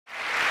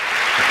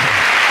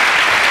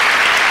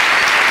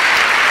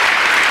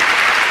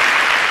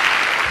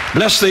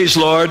Bless these,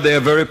 Lord. They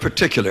are very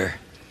particular.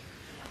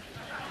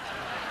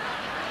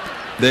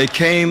 They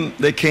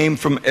came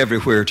from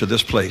everywhere to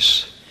this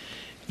place.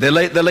 They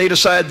laid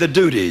aside the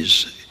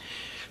duties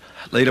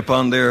laid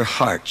upon their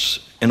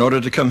hearts in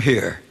order to come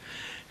here.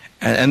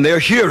 And they're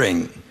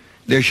hearing,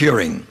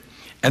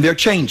 and they're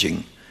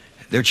changing.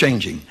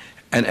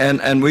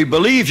 And we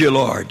believe you,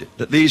 Lord,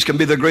 that these can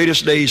be the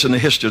greatest days in the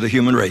history of the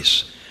human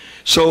race.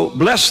 So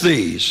bless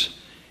these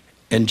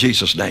in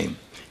Jesus' name.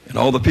 And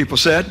all the people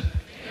said,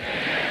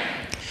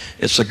 amen.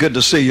 It's so good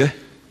to see you.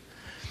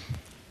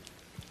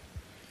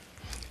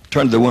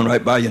 Turn to the one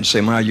right by you and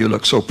say, my, you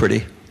look so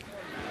pretty.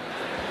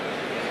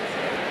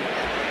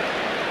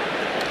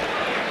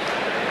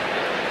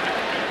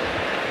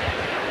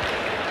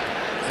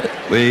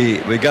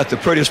 We got the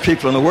prettiest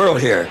people in the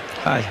world here.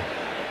 Hi.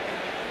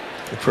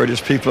 The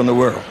prettiest people in the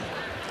world.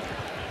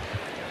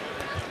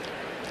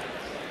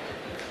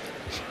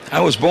 I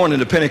was born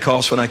into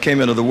Pentecost when I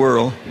came into the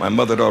world. My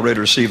mother had already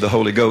received the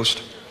Holy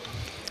Ghost.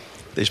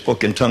 They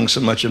spoke in tongues so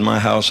much in my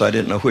house, I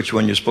didn't know which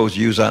one you're supposed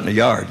to use out in the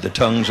yard, the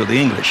tongues or the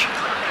English.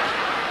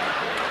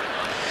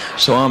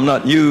 So I'm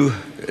not new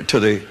to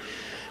the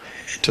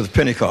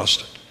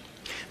Pentecost.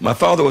 My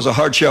father was a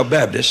hard-shell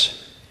Baptist.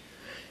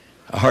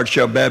 A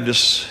hard-shell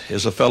Baptist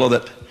is a fellow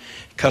that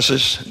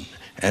cusses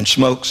and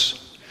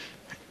smokes,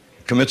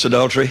 commits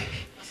adultery,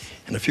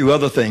 and a few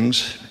other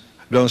things.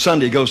 But on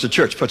Sunday, he goes to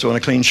church, puts on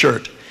a clean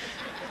shirt,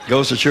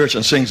 goes to church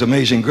and sings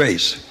Amazing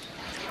Grace.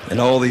 And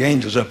all the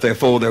angels up there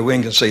fold their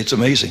wings and say, it's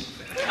amazing.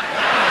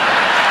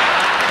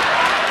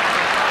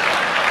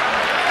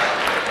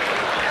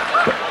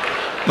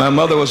 My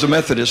mother was a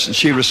Methodist, and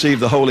she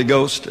received the Holy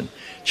Ghost and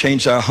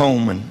changed our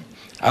home. And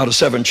out of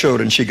 7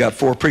 children, she got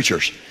 4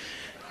 preachers.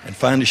 And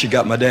finally, she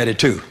got my daddy,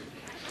 too.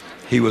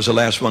 He was the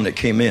last one that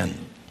came in.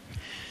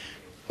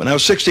 When I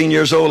was 16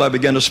 years old, I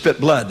began to spit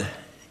blood.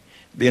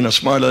 Being a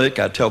smart aleck,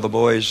 I'd tell the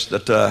boys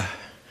that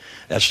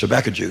that's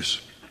tobacco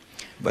juice.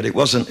 But it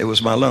wasn't, it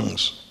was my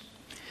lungs.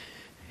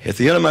 At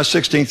the end of my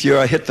 16th year,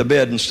 I hit the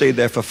bed and stayed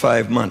there for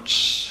 5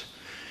 months,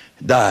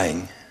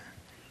 dying.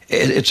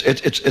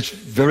 It's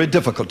very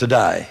difficult to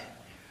die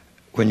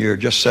when you're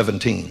just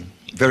 17.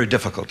 Very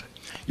difficult.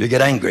 You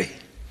get angry.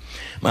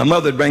 My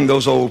mother would bring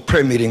those old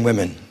prayer meeting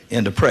women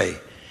in to pray.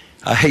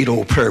 I hate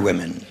old prayer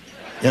women,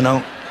 you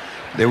know.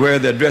 They wear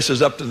their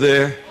dresses up to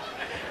there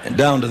and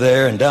down to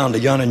there and down to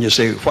yonder, and you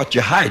say, what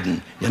you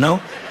hiding, you know?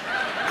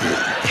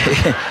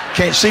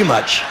 Can't see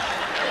much.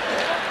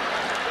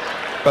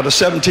 But a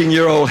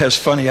 17-year-old has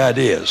funny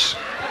ideas.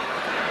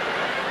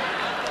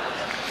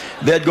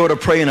 They'd go to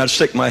pray, and I'd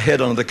stick my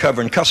head under the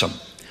cover and cuss them.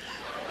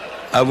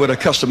 I would have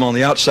cussed them on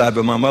the outside,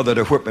 but my mother would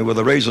have whipped me with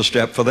a razor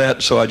strap for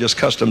that, so I just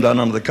cussed them down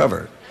under the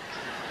cover.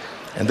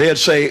 And they'd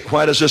say,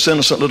 why does this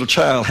innocent little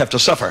child have to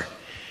suffer?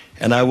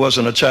 And I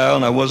wasn't a child,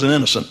 and I wasn't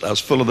innocent. I was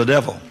full of the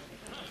devil.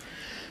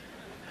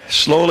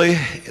 Slowly,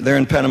 there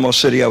in Panama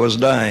City, I was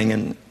dying,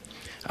 and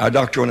our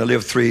doctor only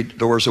lived 3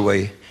 doors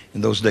away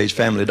in those days,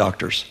 family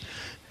doctors.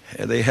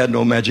 They had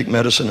no magic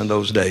medicine in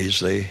those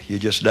days. You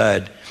just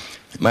died.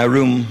 My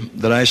room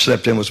that I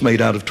slept in was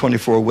made out of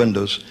 24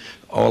 windows.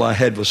 All I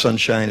had was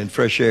sunshine and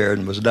fresh air,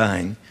 and was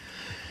dying.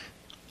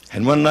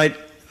 And one night,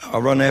 or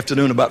one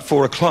afternoon, about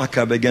 4 o'clock,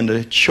 I began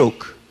to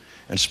choke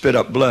and spit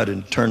up blood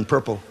and turn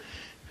purple.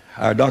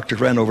 Our doctor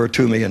ran over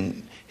to me,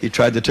 and he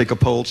tried to take a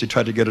pulse. He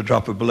tried to get a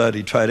drop of blood.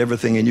 He tried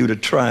everything he knew to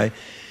try.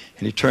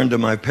 And he turned to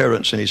my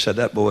parents, and he said,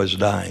 that boy is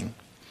dying.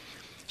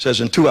 He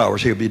says, in 2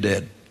 hours, he'll be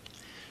dead.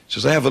 He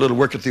says, I have a little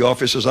work at the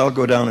office. He says, I'll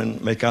go down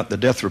and make out the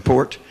death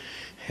report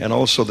and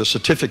also the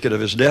certificate of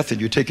his death,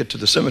 and you take it to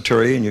the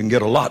cemetery, and you can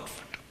get a lot to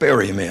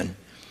bury him in.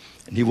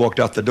 And he walked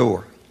out the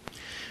door.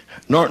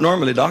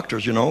 Normally,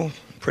 doctors, you know,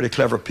 pretty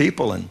clever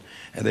people, and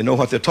they know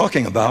what they're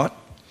talking about.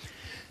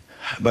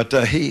 But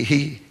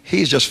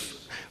he's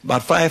just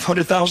about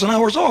 500,000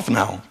 hours off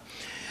now.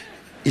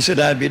 He said,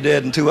 I'd be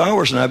dead in 2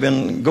 hours, and I've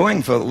been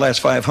going for the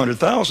last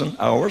 500,000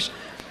 hours.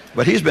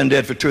 But he's been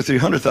dead for 200,000 or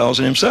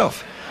 300,000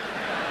 himself.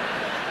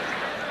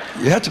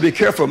 You have to be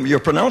careful of your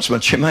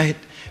pronouncements. You might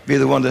be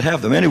the one that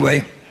have them.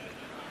 Anyway,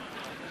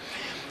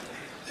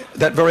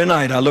 that very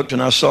night I looked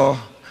and I saw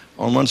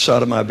on one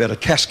side of my bed a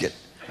casket.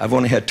 I've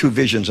only had 2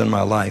 visions in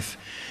my life,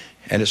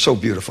 and it's so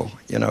beautiful.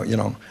 You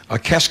know, a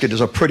casket is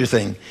a pretty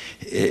thing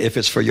if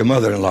it's for your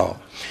mother-in-law.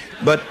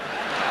 But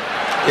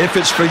if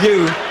it's for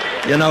you,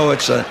 you know,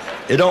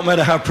 it don't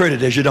matter how pretty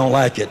it is, you don't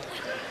like it.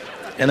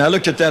 And I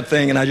looked at that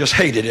thing and I just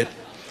hated it.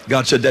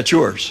 God said, that's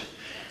yours.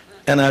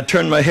 And I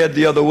turned my head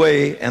the other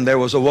way, and there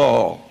was a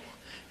wall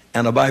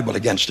and a Bible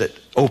against it,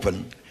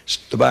 open.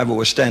 The Bible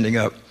was standing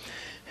up.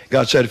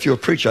 God said, if you're a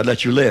preacher, I'd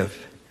let you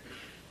live.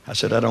 I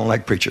said, I don't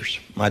like preachers.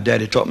 My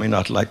daddy taught me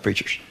not to like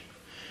preachers.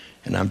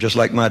 And I'm just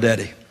like my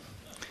daddy.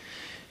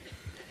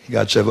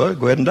 God said, well,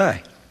 go ahead and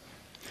die.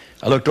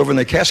 I looked over, and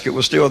the casket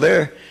was still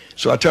there.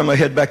 So I turned my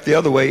head back the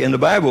other way, and the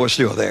Bible was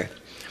still there.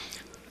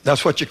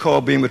 That's what you call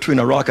being between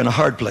a rock and a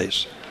hard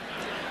place.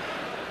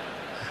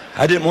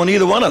 I didn't want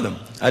either one of them.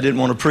 I didn't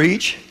want to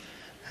preach.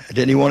 I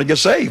didn't even want to get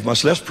saved,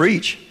 much less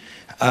preach.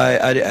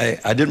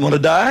 I didn't want to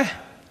die,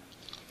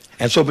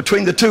 And so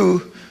between the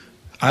two,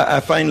 I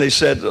finally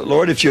said,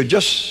 Lord, if you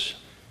just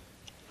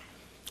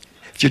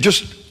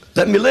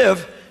let me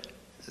live,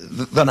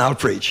 then I'll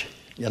preach,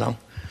 you know.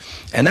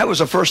 And that was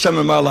the first time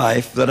in my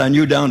life that I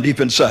knew down deep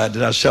inside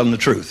that I was telling the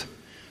truth,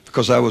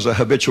 because I was a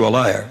habitual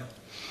liar.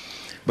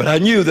 But I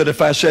knew that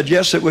if I said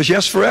yes, it was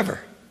yes forever.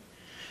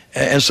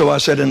 And so I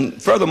said, and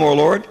furthermore,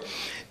 Lord,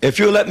 if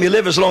you'll let me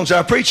live as long as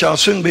I preach, I'll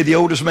soon be the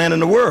oldest man in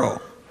the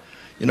world.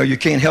 You know, you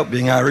can't help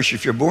being Irish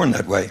if you're born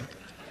that way.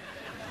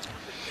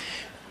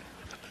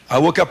 I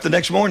woke up the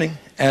next morning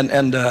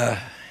and I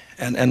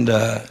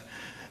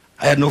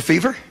had no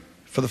fever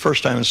for the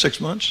first time in 6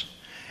 months,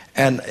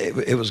 and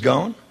it was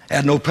gone. I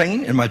had no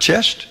pain in my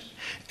chest,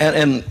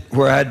 and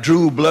where I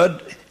drew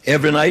blood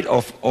every night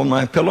off on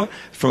my pillow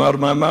from out of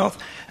my mouth,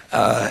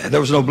 there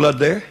was no blood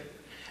there,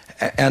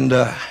 and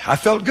I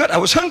felt good. I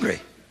was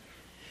hungry,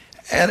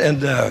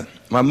 and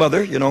my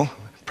mother, you know,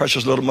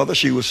 precious little mother,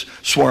 she was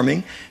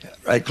swarming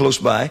right close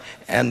by,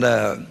 and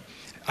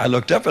I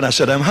looked up and I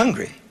said, I'm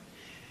hungry.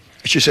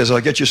 She says, I'll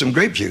get you some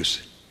grape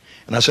juice.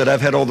 And I said, I've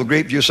had all the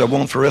grape juice I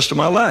want for the rest of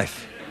my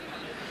life.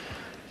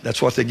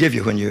 That's what they give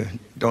you when you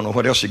don't know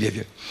what else to give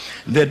you.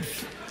 They'd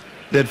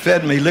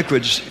fed me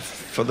liquids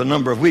for the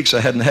number of weeks I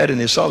hadn't had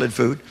any solid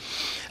food.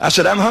 I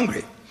said, I'm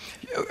hungry.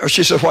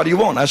 She said, what do you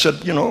want? I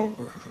said, you know,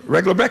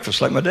 regular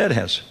breakfast like my dad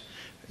has.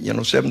 You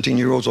know,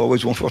 17-year-olds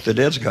always want what their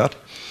dad's got.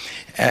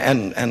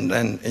 And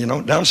you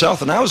know, down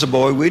south when I was a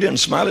boy, we didn't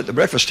smile at the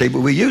breakfast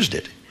table, we used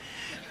it.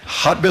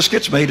 Hot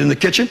biscuits made in the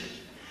kitchen.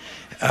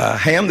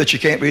 Ham that you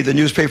can't read the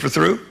newspaper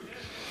through.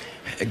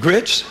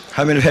 Grits.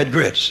 How many have had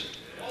grits?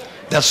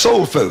 That's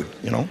soul food,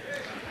 you know.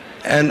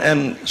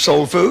 And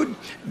soul food,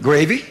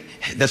 gravy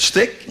that's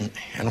thick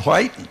and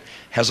white, and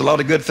has a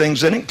lot of good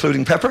things in it,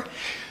 including pepper.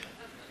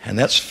 And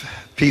that's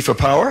P for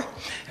power.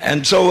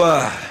 And so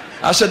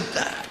I said,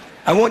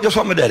 I want just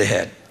what my daddy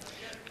had.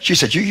 She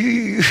said,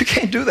 you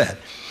can't do that.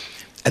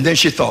 And then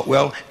she thought,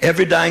 well,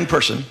 every dying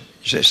person,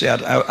 see,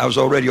 I was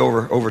already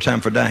over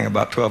time for dying,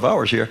 about 12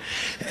 hours here.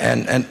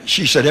 And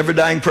she said, every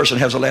dying person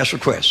has a last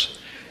request.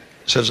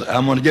 Says,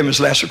 I'm going to give him his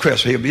last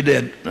request. He'll be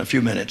dead in a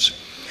few minutes.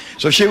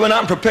 So she went out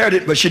and prepared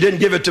it, but she didn't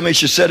give it to me.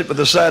 She set it by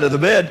the side of the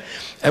bed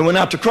and went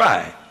out to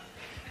cry.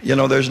 You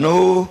know, there's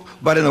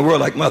nobody in the world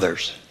like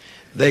mothers.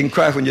 They can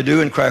cry when you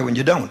do and cry when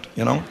you don't,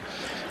 you know.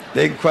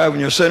 They can cry when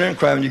you're a sinner and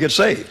cry when you get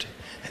saved.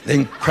 They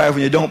can cry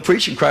when you don't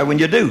preach and cry when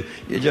you do.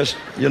 You just,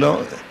 you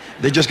know,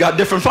 they just got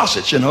different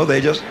faucets, you know.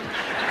 They just,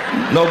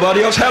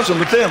 nobody else has them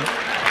but them.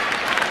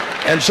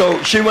 And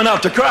so she went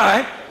out to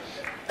cry,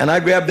 and I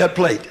grabbed that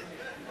plate.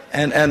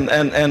 And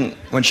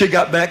when she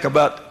got back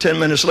about 10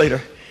 minutes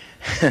later,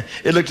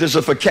 it looked as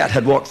if a cat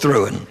had walked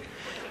through, and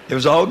it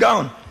was all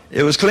gone.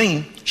 It was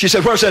clean. She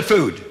said, where's that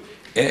food?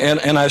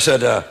 And I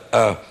said,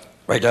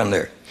 right down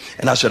there.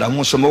 And I said, I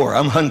want some more.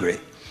 I'm hungry.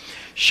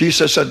 She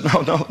said,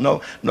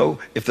 no.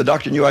 If the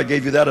doctor knew I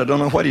gave you that, I don't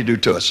know what he'd do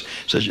to us.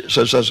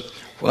 Says,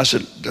 well, I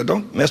said,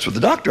 don't mess with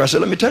the doctor. I said,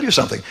 let me tell you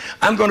something.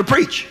 I'm going to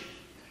preach.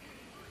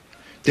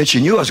 Then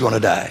she knew I was going to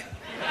die.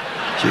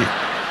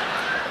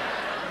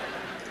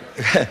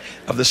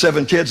 Of the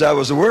 7 kids, I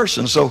was the worst,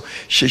 and so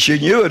she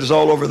knew it was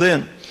all over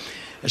then.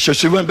 And so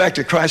she went back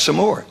to cry some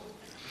more.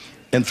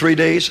 In 3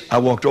 days, I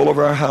walked all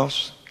over our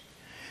house.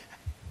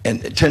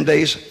 And in 10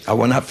 days, I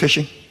went out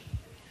fishing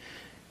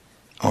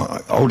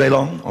all day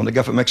long on the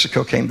Gulf of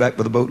Mexico, came back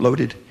with a boat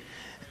loaded.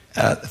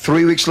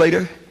 3 weeks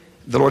later,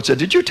 the Lord said,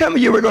 did you tell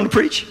me you were going to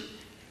preach?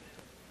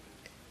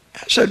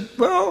 I said,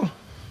 well,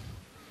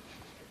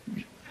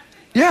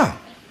 yeah.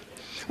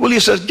 Well, he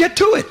says, get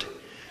to it.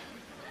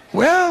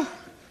 Well,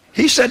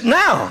 he said,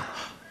 now.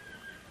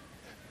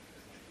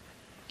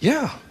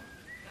 Yeah.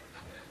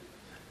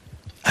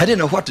 I didn't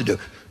know what to do.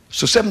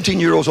 So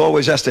 17-year-olds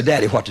always ask their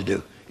daddy what to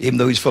do, even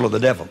though he's full of the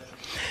devil.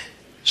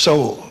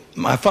 So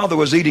my father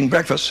was eating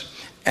breakfast,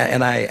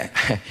 and I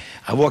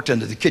walked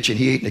into the kitchen.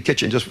 He ate in the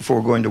kitchen just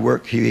before going to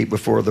work. He ate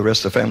before the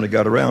rest of the family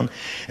got around.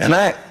 And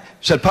I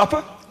said,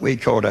 Papa, we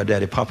called our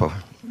daddy Papa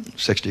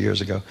 60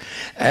 years ago.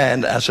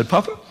 And I said,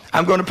 Papa,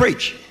 I'm going to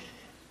preach.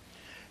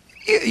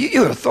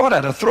 You would have thought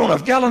I'd have thrown a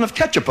gallon of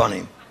ketchup on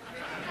him.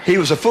 He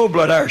was a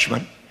full-blood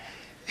Irishman.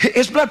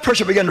 His blood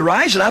pressure began to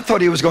rise, and I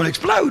thought he was going to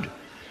explode.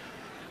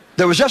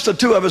 There was just the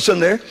two of us in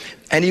there,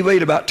 and he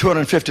weighed about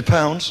 250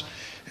 pounds.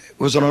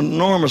 Was an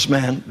enormous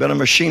man, been a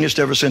machinist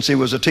ever since he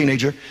was a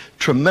teenager,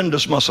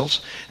 tremendous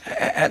muscles,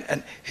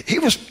 and he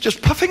was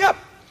just puffing up.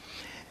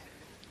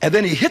 And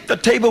then he hit the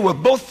table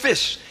with both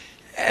fists,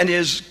 and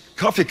his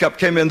coffee cup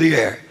came in the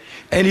air.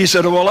 And he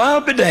said, well,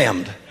 I'll be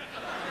damned.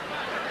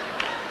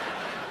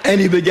 And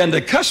he began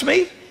to cuss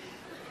me.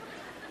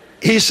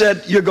 He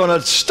said, you're going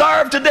to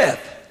starve to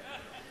death.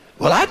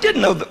 Well, I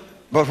didn't know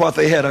but what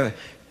they had a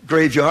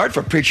graveyard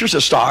for preachers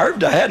that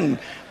starved. I hadn't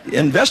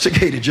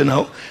investigated, you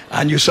know.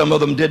 I knew some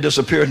of them did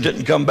disappear and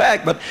didn't come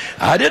back, but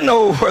I didn't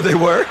know where they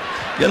were,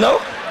 you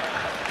know.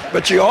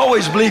 But you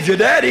always believe your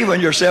daddy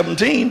when you're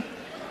 17.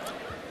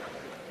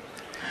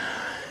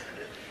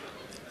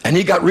 And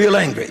he got real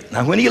angry.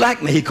 Now, when he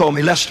liked me, he called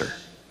me Lester.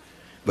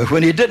 But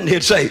when he didn't,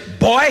 he'd say,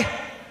 boy.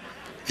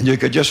 And you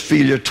could just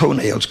feel your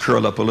toenails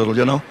curl up a little,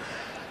 you know.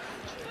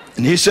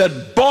 And he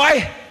said,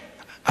 boy,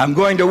 I'm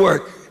going to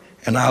work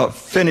and I'll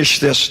finish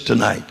this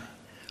tonight.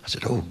 I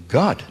said, oh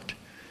God,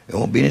 there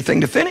won't be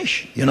anything to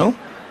finish, you know.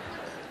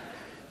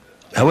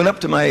 I went up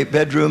to my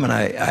bedroom and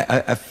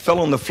I fell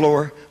on the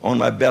floor on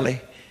my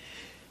belly,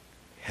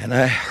 and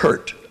I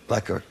hurt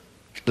like a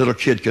little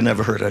kid can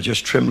never hurt. I was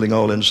just trembling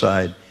all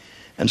inside.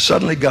 And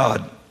suddenly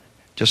God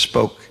just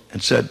spoke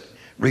and said,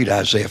 read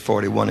Isaiah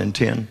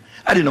 41:10.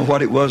 I didn't know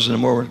what it was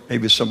anymore.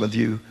 Maybe some of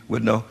you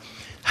would know.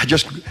 I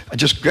just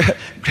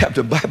grabbed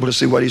the Bible to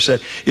see what he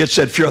said. It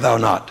said, fear thou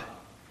not.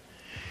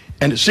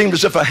 And it seemed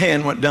as if a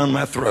hand went down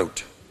my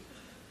throat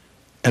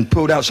and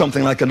pulled out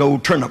something like an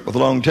old turnip with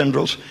long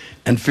tendrils,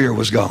 and fear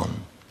was gone.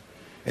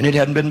 And it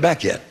hadn't been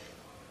back yet.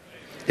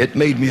 It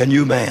made me a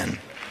new man.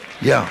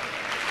 Yeah.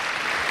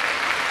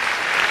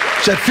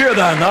 It said, fear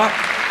thou not.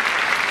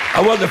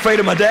 I wasn't afraid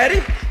of my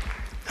daddy.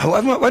 I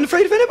wasn't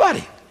afraid of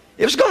anybody.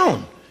 It was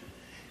gone.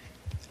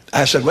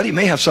 I said, well, he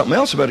may have something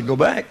else. I better go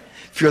back.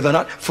 Fear thou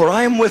not, for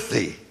I am with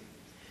thee.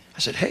 I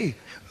said, hey,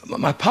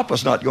 my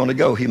papa's not going to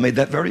go. He made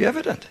that very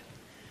evident.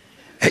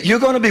 Hey, you're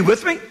going to be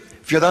with me?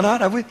 Fear thou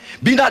not,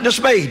 be not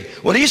dismayed.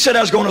 Well, he said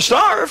I was going to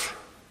starve.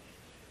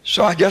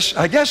 So I guess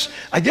I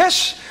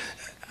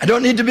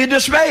don't need to be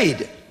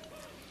dismayed.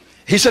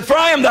 He said, for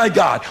I am thy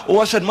God. Oh,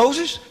 I said,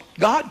 Moses,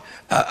 God?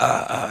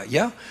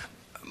 Yeah.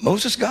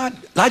 Moses, God?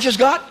 Elijah's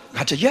God?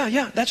 I said,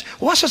 yeah, that's,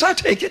 well, I says, I'll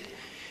take it.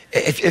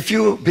 If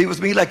you be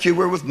with me like you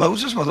were with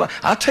Moses, well,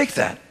 I'll take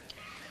that.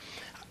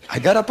 I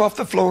got up off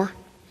the floor,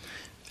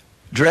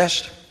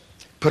 dressed,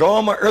 put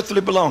all my earthly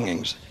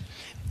belongings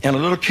in a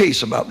little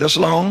case about this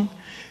long.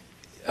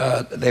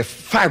 They're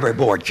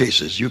fiberboard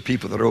cases. You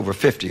people that are over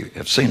 50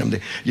 have seen them.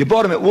 You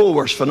bought them at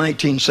Woolworths for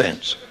 19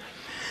 cents.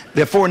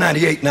 They're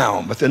 $4.98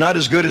 now, but they're not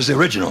as good as the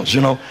originals,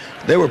 you know.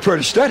 They were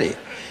pretty steady.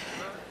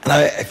 And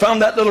I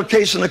found that little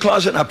case in the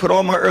closet, and I put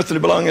all my earthly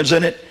belongings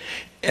in it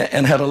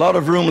and had a lot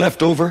of room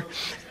left over.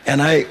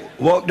 And I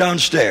walked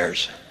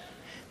downstairs.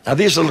 Now,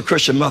 these little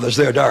Christian mothers,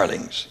 they're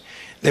darlings.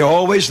 They're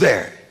always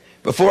there.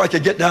 Before I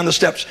could get down the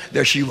steps,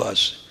 there she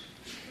was.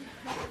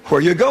 Where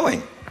are you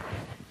going?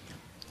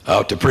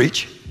 Out to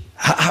preach.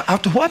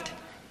 Out to what?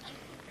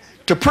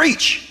 To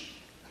preach.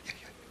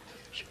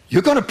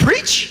 You're going to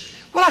preach?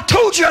 Well, I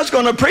told you I was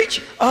going to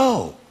preach.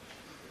 Oh.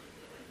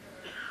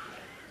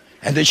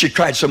 And then she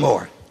cried some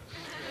more.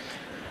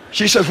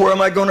 She says, where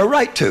am I going to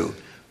write to?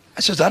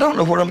 I says, I don't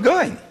know where I'm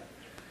going.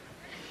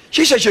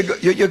 She says,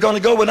 you're going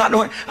to go without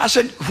knowing. I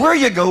said, where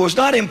you go is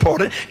not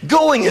important.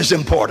 Going is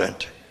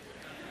important.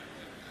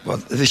 Well,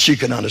 she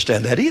couldn't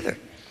understand that either.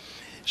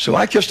 So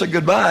I kissed her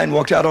goodbye and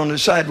walked out on the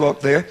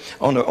sidewalk there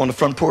on the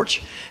front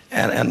porch.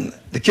 And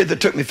the kid that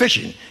took me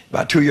fishing,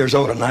 about 2 years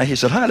older than I, he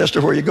said, hi,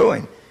 Lester, where are you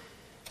going?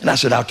 And I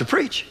said, out to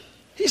preach.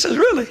 He says,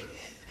 really?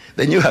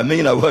 They knew how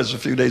mean I was a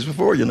few days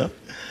before, you know.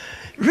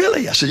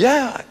 Really? I said,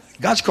 yeah,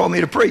 God's called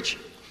me to preach.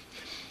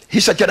 He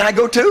said, can I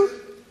go too?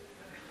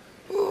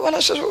 Well, I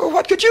said, well,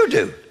 what could you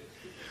do?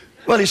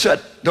 Well, he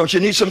said, don't you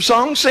need some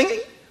song singing?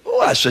 Oh,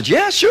 I said,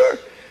 yeah, sure.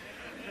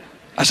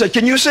 I said,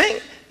 can you sing?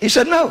 He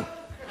said, no.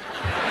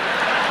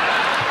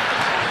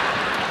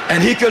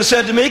 And he could have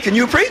said to me, can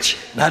you preach?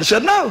 And I'd have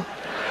said, no.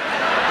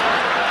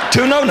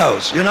 Two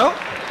no-nos, you know.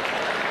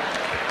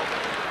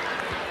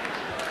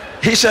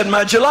 He said,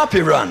 my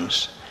jalopy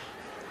runs.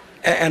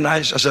 And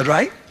I said,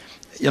 right.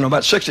 You know,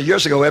 about 60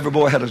 years ago, every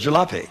boy had a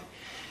jalopy.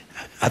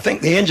 I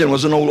think the engine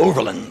was an old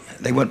Overland.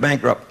 They went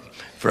bankrupt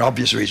for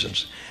obvious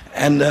reasons.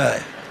 And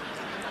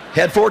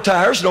had 4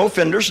 tires, no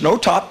fenders, no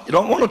top. You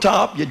don't want a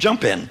top, you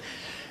jump in.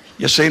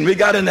 You see, and we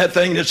got in that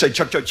thing, and it'd say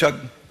chug, chug, chug,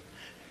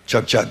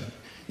 chug, chug.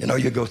 You know,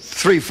 you go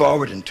 3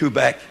 forward and 2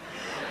 back.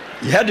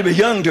 You had to be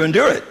young to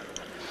endure it.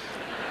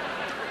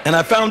 And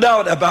I found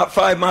out about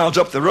 5 miles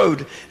up the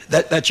road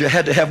that you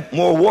had to have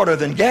more water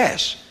than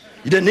gas.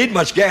 You didn't need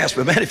much gas,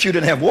 but man, if you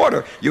didn't have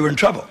water, you were in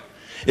trouble.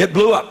 It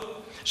blew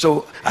up.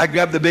 So I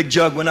grabbed the big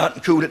jug, went out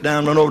and cooled it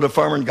down, went over to the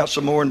farmer and got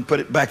some more and put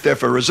it back there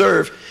for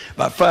reserve.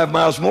 About 5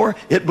 miles more,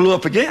 it blew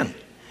up again.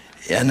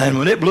 And then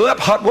when it blew up,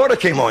 hot water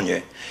came on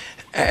you.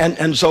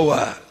 And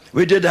so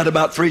we did that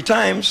about 3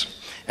 times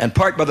and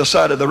parked by the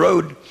side of the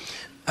road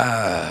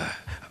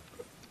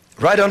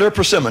right under a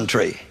persimmon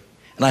tree.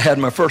 And I had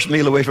my first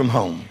meal away from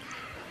home.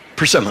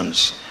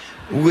 Persimmons.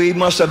 We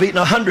must have eaten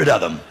 100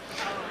 of them.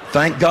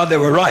 Thank God they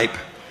were ripe.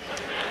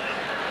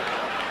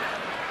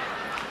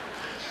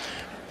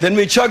 Then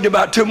we chugged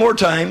about 2 more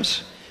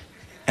times,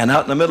 and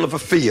out in the middle of a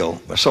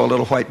field, I saw a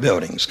little white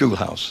building,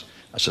 schoolhouse.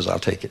 I says, I'll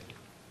take it.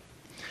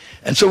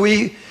 And so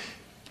we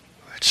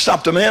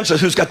stopped a man and said,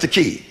 who's got the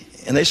key?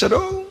 And they said,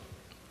 oh,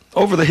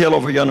 over the hill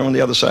over yonder on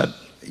the other side,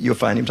 you'll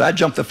find him. So I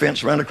jumped the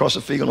fence, ran across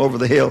the field, over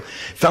the hill,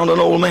 found an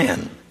old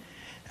man.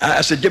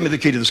 I said, give me the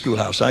key to the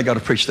schoolhouse. I got to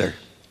preach there.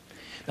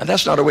 Now,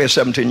 that's not the way a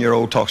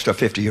 17-year-old talks to a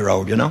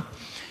 50-year-old, you know.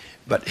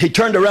 But he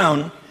turned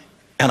around,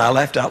 and I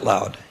laughed out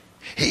loud.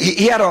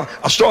 He had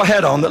a straw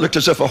hat on that looked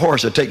as if a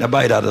horse had taken a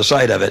bite out of the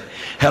side of it.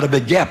 Had a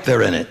big gap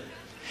there in it.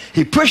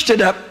 He pushed it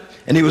up,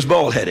 and he was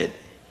bald-headed.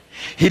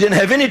 He didn't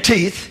have any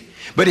teeth,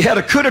 But he had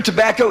a quid of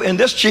tobacco in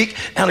this cheek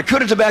and a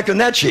quid of tobacco in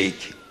that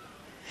cheek.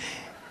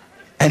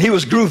 And he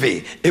was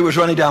groovy. It was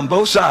running down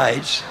both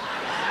sides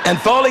and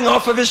falling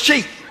off of his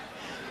cheek.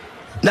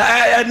 Now,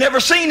 I'd never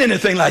seen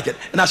anything like it.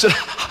 And I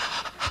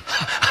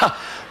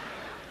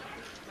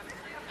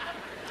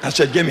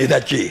said, give me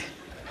that key.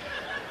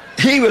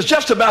 He was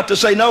just about to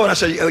say no, and I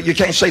said, oh, you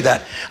can't say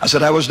that. I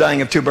said, I was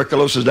dying of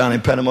tuberculosis down in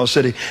Panama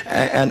City,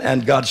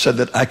 and God said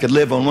that I could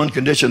live on one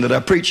condition, that I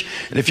preach,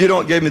 and if you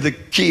don't give me the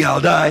key,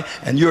 I'll die,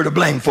 and you're to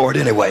blame for it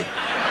anyway.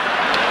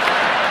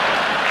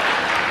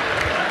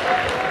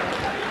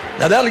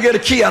 Now, that'll get a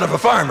key out of a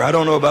farmer. I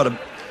don't know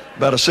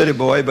about a city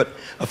boy, but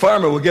a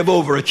farmer will give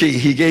over a key.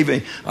 He gave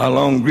me a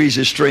long,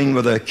 greasy string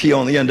with a key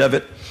on the end of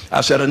it. I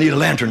said, I need a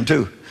lantern,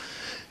 too.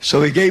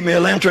 So he gave me a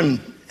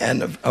lantern,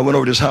 and I went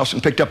over to his house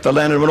and picked up the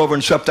lantern, went over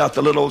and swept out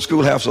the little old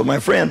schoolhouse of my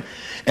friend.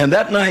 And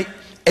that night,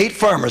 8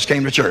 farmers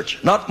came to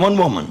church, not one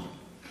woman.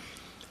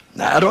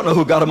 Now, I don't know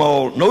who got them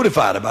all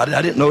notified about it.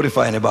 I didn't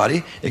notify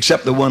anybody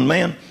except the one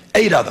man.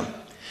 8 of them.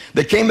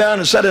 They came down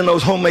and sat in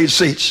those homemade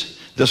seats.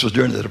 This was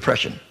during the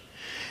Depression.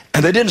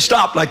 And they didn't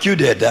stop like you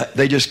did.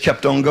 They just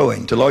kept on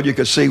going till all you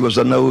could see was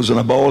a nose and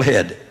a bald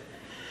head.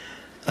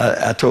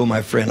 I told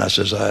my friend, I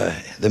says,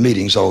 the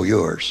meeting's all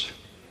yours.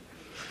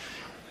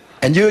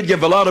 And you would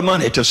give a lot of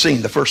money to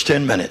sing the first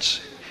 10 minutes.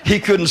 He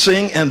couldn't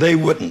sing and they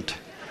wouldn't.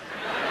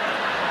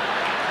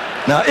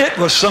 Now, it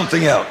was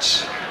something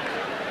else.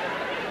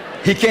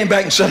 He came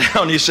back and sat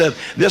down and he said,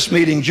 this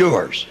meeting's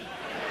yours.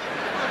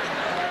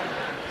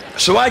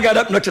 So I got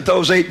up and looked at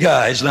those 8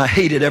 guys, and I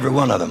hated every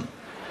one of them.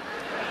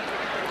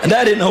 And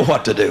I didn't know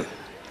what to do.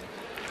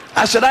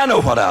 I said, I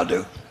know what I'll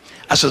do.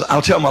 I said,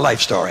 I'll tell my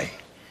life story.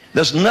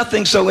 There's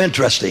nothing so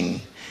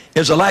interesting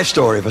as a life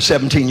story of a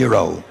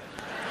 17-year-old.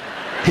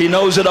 He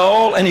knows it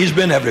all, and he's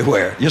been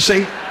everywhere, you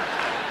see?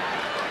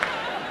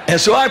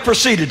 And so I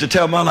proceeded to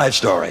tell my life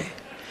story.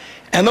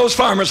 And those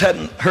farmers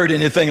hadn't heard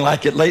anything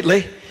like it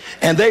lately,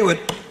 and they would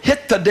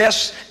hit the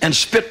desk and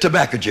spit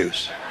tobacco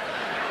juice.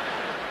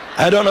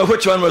 I don't know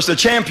which one was the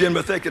champion,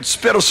 but they could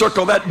spit a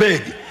circle that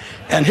big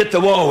and hit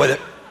the wall with it,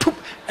 poop,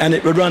 and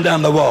it would run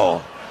down the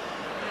wall.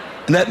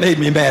 And that made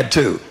me mad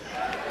too.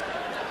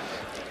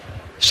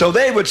 So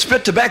they would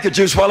spit tobacco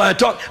juice while I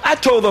talked. I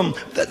told them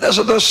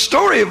the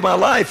story of my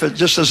life,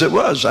 just as it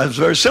was. I was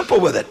very simple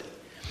with it.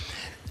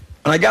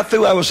 When I got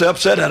through, I was so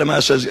upset at him. I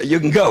says, you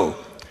can go.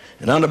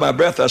 And under my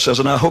breath, I says,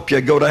 and I hope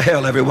you go to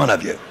hell, every one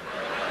of you.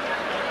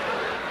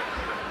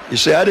 You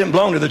see, I didn't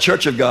belong to the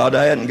Church of God.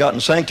 I hadn't gotten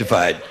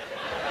sanctified.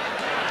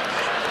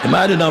 In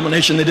my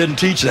denomination, they didn't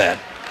teach that.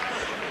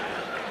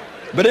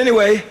 But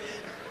anyway,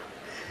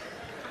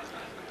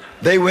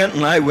 they went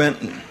and I went.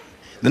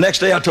 The next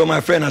day I told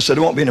my friend, I said,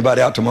 there won't be anybody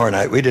out tomorrow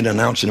night. We didn't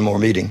announce any more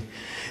meeting.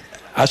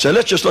 I said,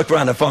 let's just look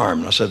around the farm.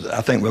 And I said,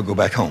 I think we'll go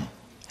back home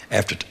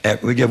after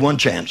we give one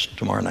chance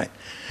tomorrow night.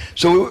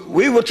 So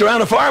we looked around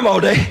the farm all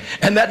day,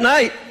 and that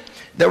night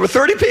there were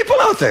 30 people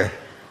out there.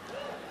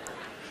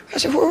 I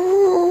said,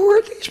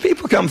 where'd these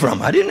people come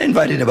from? I didn't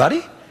invite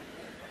anybody.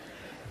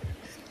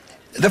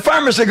 The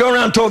farmers that go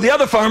around and told the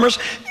other farmers,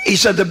 he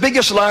said, the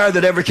biggest liar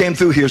that ever came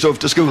through here is over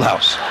at the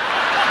schoolhouse.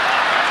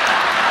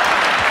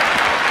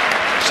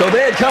 So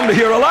they had come to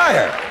hear a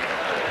liar,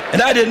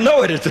 and I didn't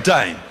know it at the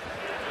time.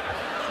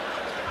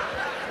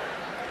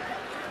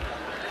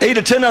 8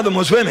 or 10 of them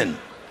was women,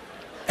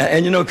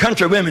 and you know,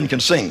 country women can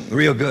sing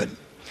real good.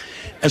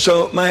 And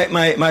so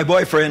my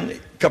boyfriend,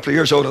 a couple of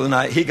years older than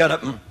I, he got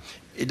up and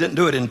he didn't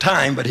do it in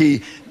time, but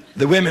the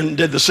women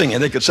did the singing.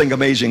 They could sing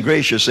Amazing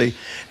Grace, you see,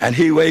 and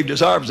he waved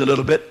his arms a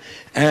little bit,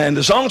 and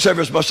the song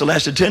service must have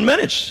lasted 10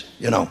 minutes,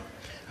 you know,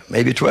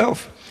 maybe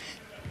 12.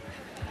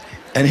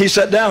 And he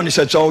sat down and he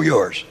said, it's all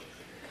yours.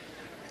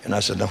 And I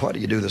said, now what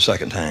do you do the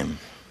second time?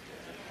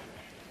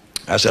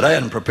 I said, I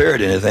hadn't prepared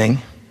anything.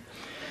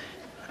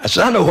 I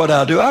said, I know what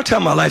I'll do. I'll tell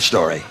my life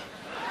story.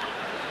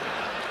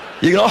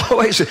 You can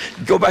always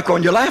go back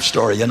on your life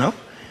story, you know.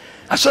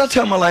 I said, I'll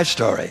tell my life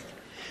story.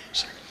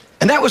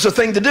 And that was the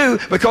thing to do,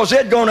 because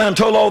they'd gone out and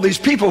told all these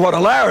people what a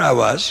liar I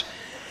was.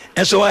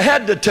 And so I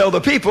had to tell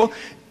the people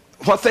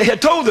what they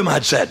had told them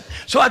I'd said.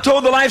 So I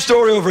told the life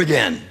story over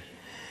again.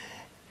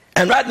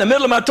 And right in the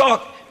middle of my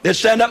talk, they'd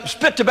stand up and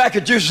spit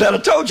tobacco juice out. I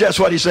told you that's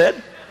what he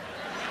said.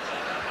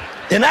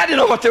 And I didn't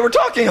know what they were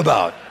talking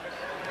about.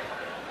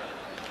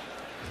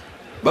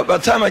 But by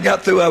the time I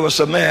got through, I was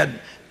so mad.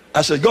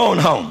 I said, go on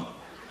home.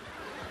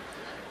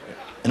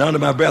 And under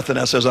my breath, and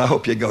I says, I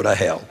hope you go to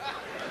hell.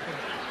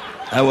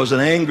 I was an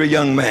angry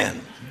young man.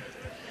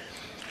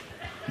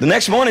 The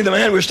next morning, the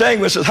man we were staying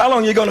with says, how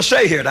long are you going to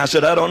stay here? And I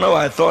said, I don't know.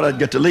 I thought I'd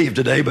get to leave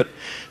today, but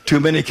too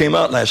many came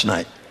out last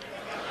night.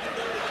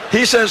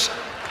 He says,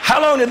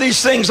 how long did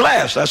these things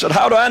last? I said,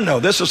 how do I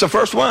know? This is the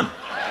first one.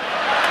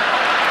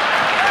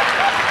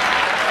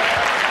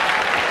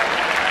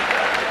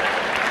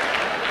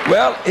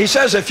 Well, he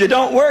says, if you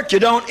don't work, you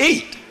don't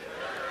eat.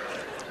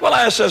 Well,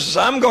 I says,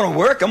 I'm going to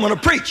work. I'm going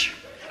to preach.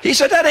 He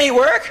said, that ain't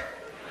work.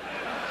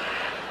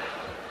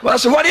 Well, I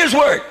said, what is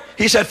work?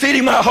 He said,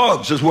 feeding my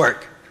hogs is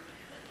work.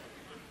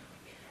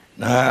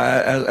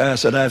 Now, I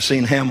said, I've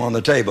seen ham on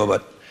the table,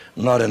 but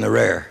not in the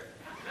rare.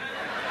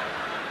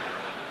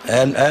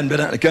 And I hadn't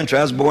been out in the country.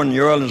 I was born in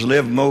New Orleans,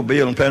 lived in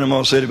Mobile and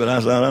Panama City, but I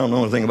said, I don't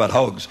know anything about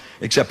hogs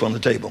except on the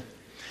table.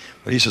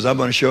 But he says, I'm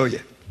going to show you.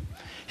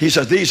 He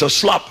says, these are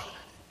slop.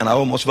 And I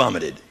almost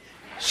vomited.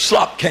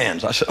 Slop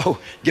cans. I said, oh,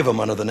 give them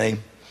another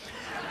name.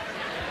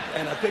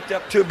 And I picked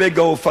up 2 big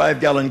old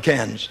 5-gallon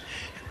cans.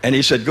 And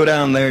he said, go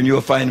down there and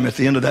you'll find them at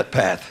the end of that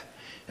path.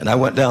 And I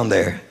went down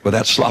there with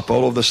that slop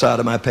all over the side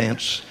of my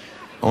pants.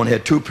 I only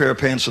had 2 pair of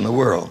pants in the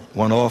world,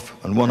 one off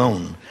and one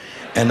on.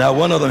 And now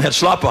one of them had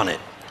slop on it.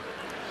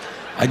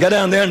 I got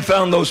down there and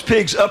found those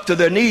pigs up to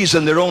their knees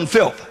in their own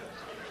filth.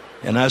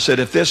 And I said,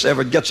 if this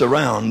ever gets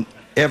around,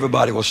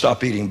 everybody will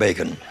stop eating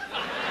bacon.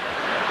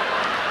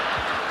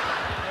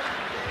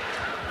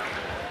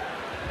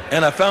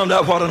 And I found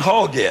out what a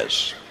hog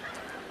is.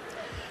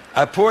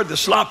 I poured the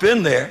slop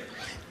in there,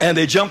 and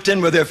they jumped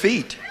in with their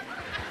feet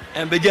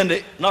and began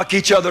to knock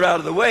each other out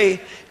of the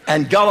way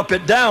and gallop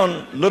it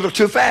down a little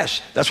too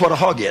fast. That's what a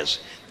hog is,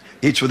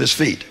 eats with his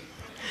feet.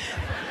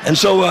 And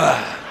so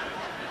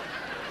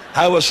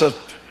I was so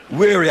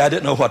weary, I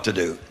didn't know what to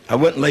do. I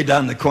went and lay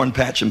down in the corn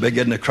patch and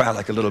began to cry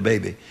like a little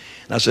baby.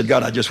 And I said,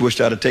 God, I just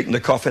wished I'd have taken the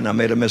coffin. I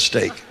made a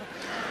mistake.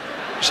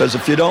 He says,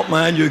 if you don't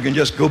mind, you can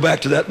just go back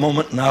to that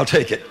moment and I'll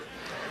take it.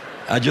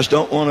 I just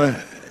don't want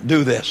to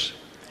do this.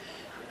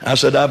 I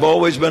said, I've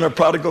always been a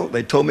prodigal.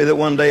 They told me that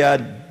one day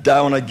I'd die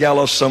on a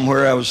gallows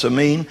somewhere. I was so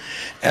mean.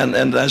 And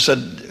I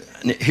said,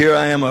 here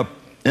I am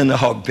in the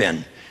hog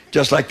pen,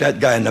 just like that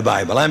guy in the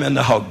Bible. I'm in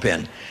the hog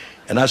pen.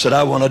 And I said,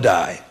 I want to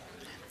die.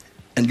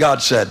 And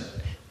God said,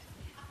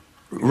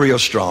 real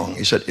strong,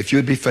 he said, if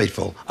you'd be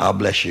faithful, I'll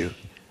bless you.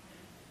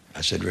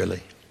 I said,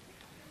 really?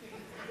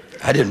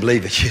 I didn't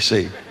believe it, you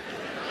see.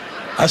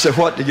 I said,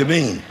 what do you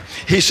mean?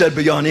 He said,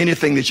 beyond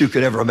anything that you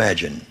could ever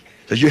imagine.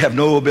 That you have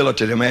no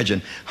ability to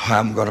imagine how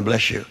I'm going to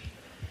bless you.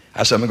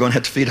 I said, I'm going to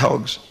have to feed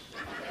hogs.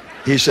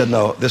 He said,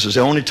 no, this is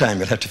the only time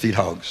you'll have to feed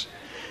hogs.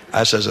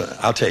 I says,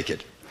 I'll take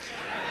it.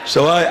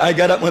 So I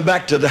got up and went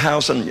back to the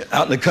house, and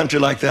out in the country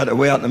like that,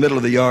 way out in the middle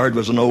of the yard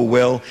was an old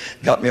well.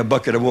 Got me a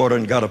bucket of water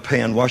and got a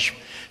pan,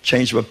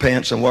 changed my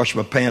pants and washed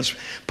my pants,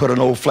 put an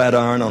old flat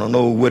iron on an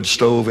old wood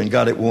stove and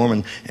got it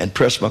warm and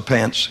pressed my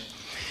pants.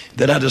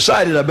 Then I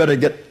decided I better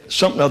get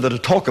something other to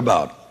talk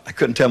about. I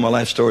couldn't tell my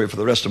life story for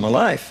the rest of my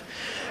life.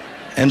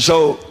 And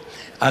so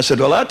I said,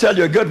 well, I'll tell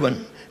you a good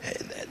one,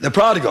 the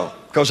prodigal,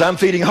 because I'm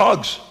feeding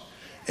hogs.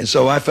 And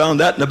so I found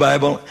that in the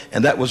Bible,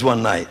 and that was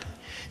one night.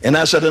 And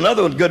I said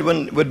another good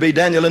one would be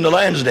Daniel in the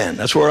lion's den.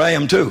 That's where I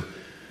am too.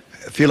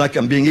 I feel like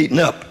I'm being eaten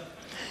up.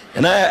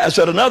 And I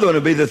said another one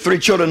would be the 3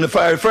 children in the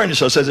fiery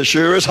furnace. I said, it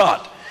sure is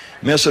hot,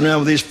 messing around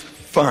with these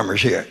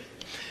farmers here.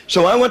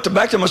 So I went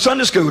back to my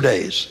Sunday school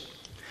days.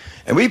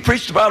 And we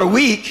preached about a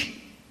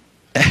week.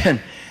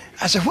 And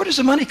I said, where does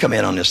the money come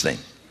in on this thing?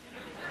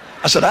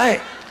 I said,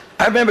 I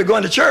remember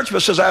going to church,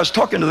 but says I was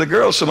talking to the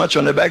girls so much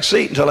on the back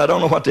seat until I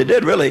don't know what they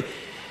did really.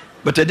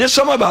 But they did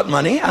something about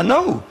money, I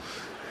know.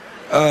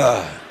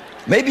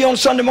 Maybe on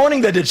Sunday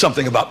morning they did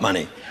something about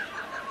money.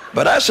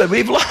 But I said,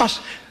 we've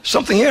lost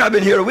something here. I've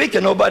been here a week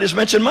and nobody's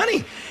mentioned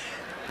money.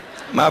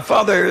 My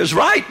father is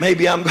right.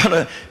 Maybe I'm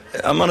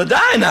gonna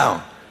die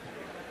now.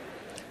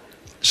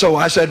 So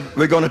I said,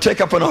 we're going to take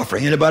up an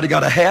offering. Anybody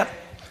got a hat?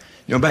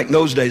 You know, back in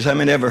those days, how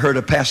many ever heard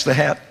of pass the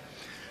hat?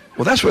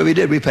 Well, that's what we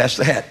did. We passed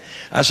the hat.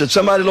 I said,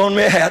 somebody loaned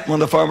me a hat.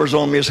 One of the farmers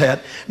loaned me his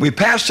hat. We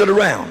passed it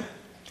around.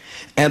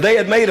 And they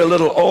had made a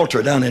little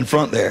altar down in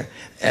front there.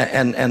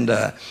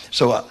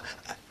 So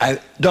I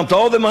dumped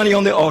all the money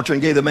on the altar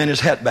and gave the man his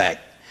hat back.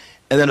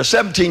 And then a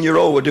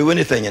 17-year-old would do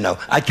anything, you know.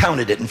 I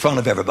counted it in front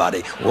of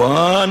everybody.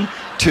 1,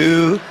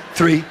 2,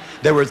 3.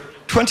 There were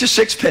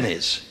 26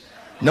 pennies.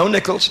 No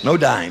nickels, no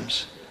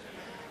dimes.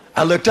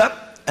 I looked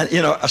up, and,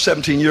 you know, a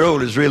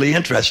 17-year-old is really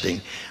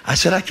interesting. I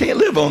said, I can't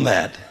live on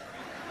that.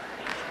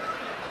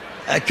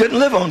 I couldn't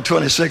live on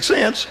 26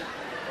 cents.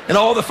 And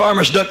all the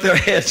farmers ducked their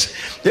heads.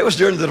 It was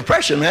during the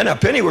Depression, man. A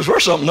penny was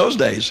worth something those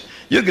days.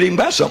 You could even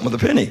buy something with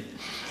a penny.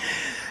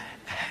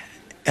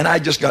 And I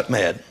just got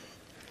mad.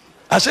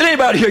 I said,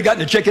 anybody here got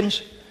any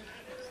chickens?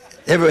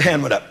 Every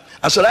hand went up.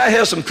 I said, I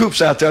have some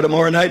coops out there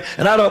tomorrow night,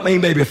 and I don't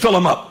mean maybe fill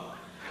them up.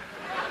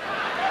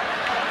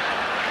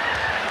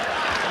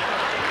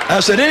 I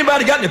said,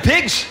 anybody got any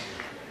pigs?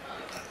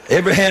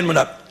 Every hand went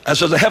up. I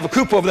said, I have a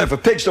coop over there for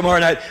pigs tomorrow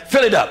night.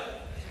 Fill it up.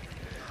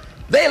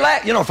 They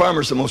laughed. You know,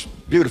 farmers are the most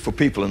beautiful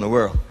people in the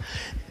world.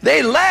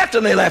 They laughed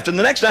and they laughed, and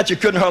the next night you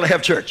couldn't hardly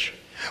have church.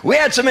 We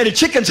had so many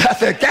chickens out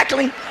there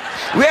cackling.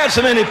 We had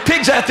so many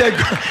pigs out there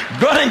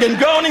grunting and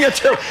groaning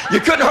until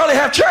you couldn't hardly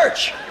have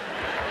church.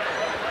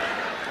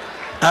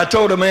 I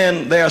told a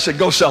man there, I said,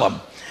 go sell them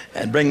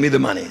and bring me the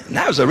money. And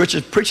I was the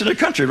richest preacher in the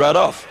country right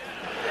off.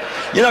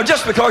 You know,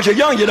 just because you're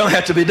young, you don't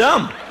have to be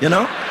dumb, you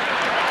know.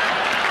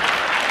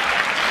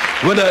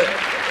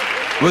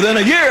 Within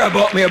a year, I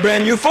bought me a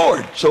brand new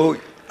Ford. So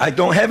I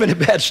don't have any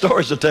bad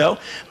stories to tell.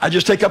 I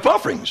just take up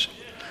offerings.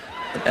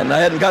 And I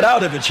hadn't got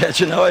out of it yet,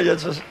 you know.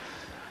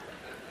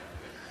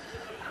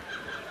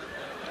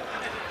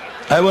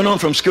 I went on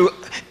from school.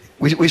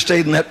 We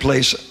stayed in that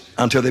place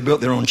until they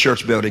built their own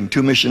church building.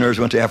 2 missionaries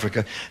went to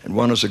Africa, and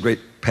one was a great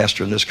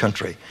pastor in this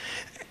country.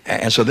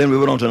 And so then we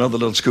went on to another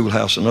little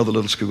schoolhouse,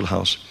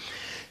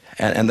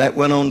 and that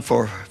went on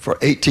for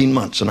 18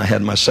 months, and I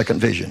had my second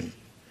vision.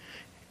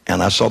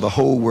 And I saw the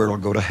whole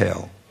world go to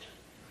hell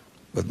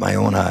with my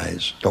own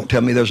eyes. Don't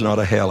tell me there's not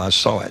a hell. I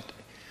saw it.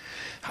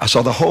 I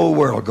saw the whole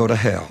world go to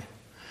hell.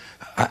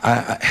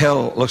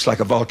 Hell looks like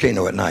a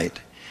volcano at night.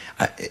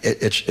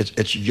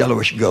 It's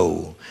yellowish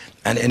gold,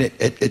 and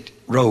it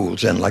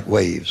rolls in like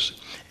waves.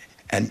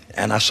 And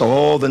I saw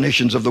all the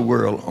nations of the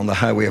world on the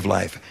highway of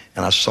life,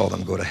 and I saw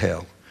them go to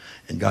hell.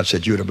 And God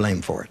said, "You're to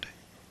blame for it."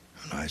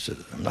 And I said,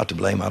 "I'm not to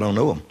blame. I don't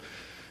know them.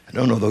 I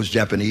don't know those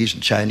Japanese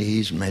and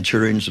Chinese and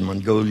Manchurians and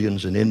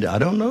Mongolians and India. I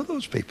don't know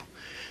those people."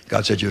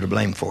 God said, "You're to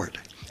blame for it."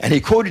 And he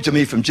quoted to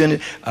me from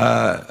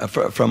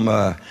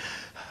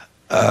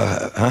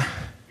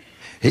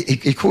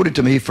he quoted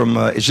to me from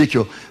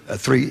Ezekiel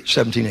 3,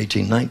 17,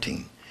 18,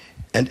 19,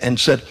 and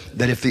said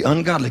that if the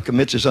ungodly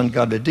commits his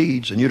ungodly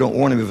deeds and you don't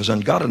warn him of his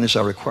ungodliness,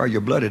 I require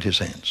your blood at his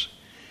hands.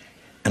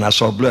 And I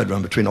saw blood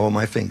run between all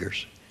my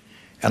fingers.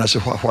 And I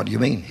said, what do you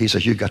mean? He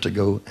says, "You've got to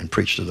go and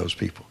preach to those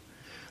people."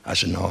 I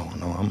said,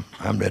 no,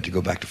 I'm ready to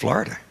go back to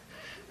Florida.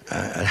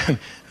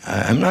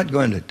 I'm not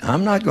going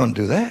to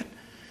do that.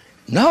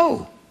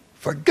 No,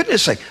 for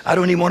goodness sake, I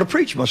don't even want to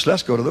preach, much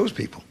less go to those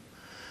people.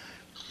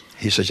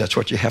 He says, "That's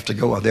what you have to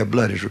go on. Their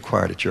blood is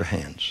required at your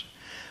hands."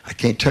 I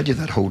can't tell you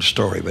that whole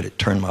story, but it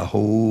turned my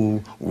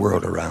whole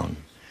world around.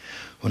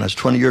 When I was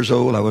 20 years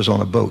old, I was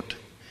on a boat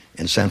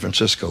in San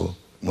Francisco,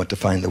 went to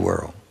find the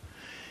world.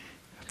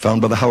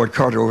 Found Brother Howard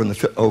Carter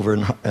over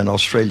in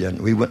Australia,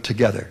 and we went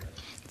together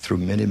through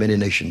many, many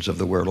nations of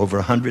the world, over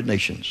 100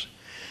 nations.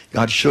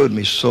 God showed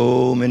me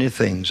so many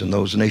things in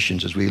those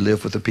nations as we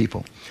lived with the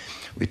people.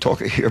 We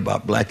talk here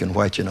about black and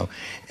white,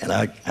 and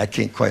I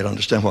can't quite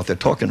understand what they're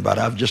talking about.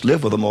 I've just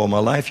lived with them all my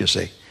life, you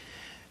see.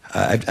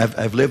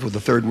 I've lived with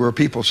the third world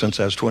people since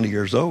I was 20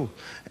 years old,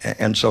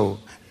 and so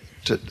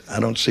I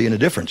don't see any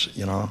difference,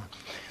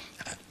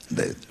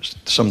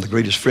 Some of the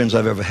greatest friends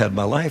I've ever had in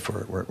my life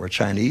were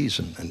Chinese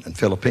and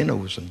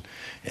Filipinos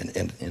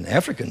and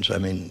Africans. I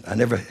mean, I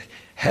never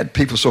had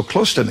people so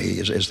close to me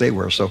as they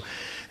were. So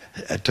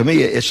to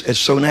me, it's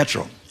so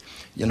natural.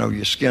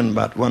 Your skin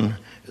about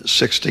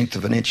 1/16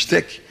 of an inch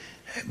thick,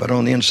 but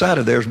on the inside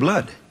of there's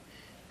blood.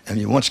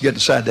 And once you get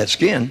inside that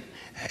skin,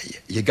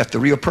 you got the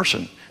real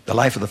person. The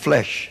life of the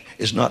flesh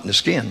is not in the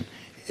skin,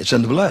 it's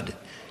in the blood.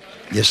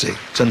 You see,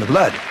 it's in the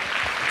blood.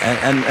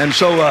 And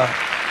so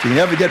if you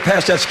never get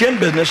past that skin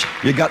business,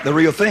 you got the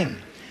real thing.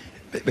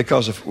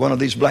 Because if one of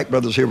these black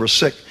brothers here was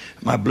sick,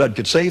 my blood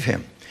could save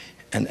him.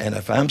 And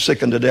if I'm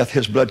sick unto death,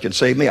 his blood can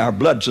save me. Our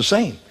blood's the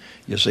same,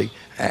 you see.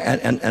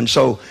 And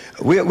so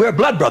we're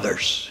blood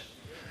brothers.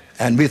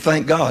 And we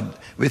thank God.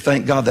 We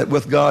thank God that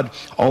with God,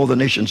 all the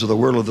nations of the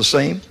world are the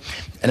same.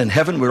 And in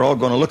heaven, we're all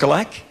going to look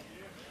alike.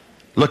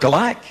 Look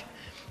alike.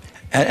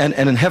 And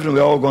in heaven,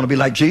 we're all going to be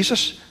like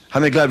Jesus. How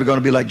many glad we're going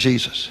to be like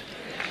Jesus?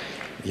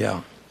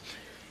 Yeah.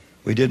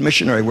 We did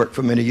missionary work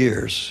for many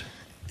years.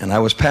 And I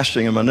was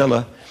pastoring in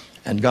Manila.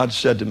 And God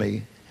said to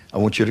me, "I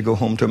want you to go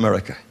home to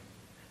America."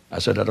 I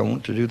said, "I don't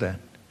want to do that.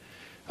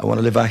 I want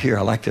to live out here.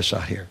 I like this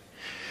out here."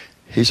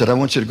 He said, "I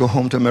want you to go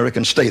home to America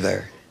and stay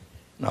there."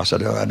 And I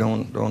said, "Oh, I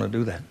don't want to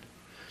do that."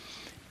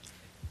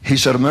 He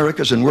said,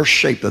 "America's in worse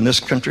shape than this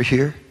country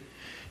here,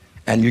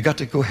 and you got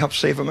to go help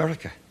save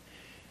America."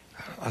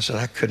 I said,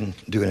 "I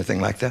couldn't do anything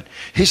like that."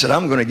 He said,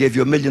 "I'm going to give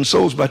you 1 million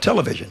souls by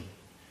television."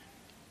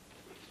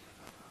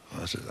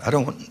 I said, "I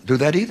don't want to do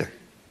that either."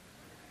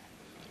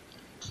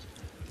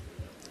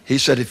 He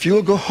said, "If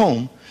you'll go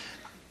home,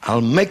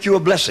 I'll make you a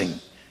blessing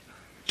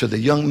to the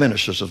young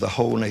ministers of the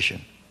whole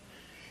nation."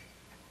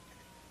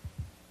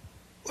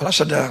 Well, I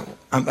said,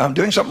 I'm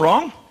doing something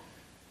wrong?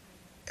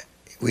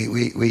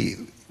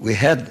 We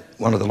had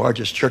one of the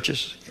largest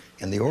churches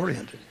in the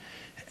Orient,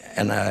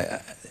 and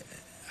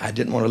I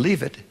didn't want to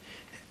leave it.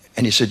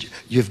 And he said,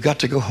 "You've got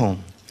to go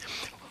home."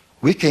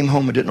 We came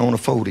home and didn't own a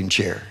folding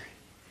chair.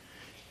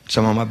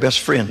 Some of my best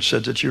friends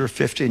said that you're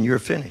 50 and you're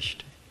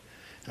finished.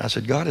 And I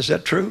said, "God, is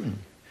that true?" And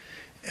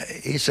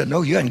he said,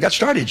 "No, you haven't got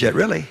started yet,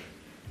 really."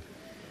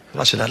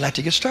 Well, I said, "I'd like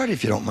to get started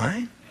if you don't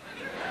mind."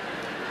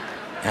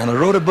 And I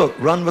wrote a book,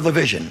 Run with a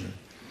Vision.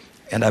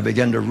 And I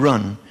began to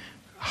run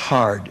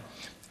hard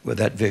with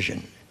that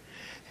vision.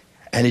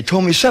 And he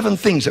told me 7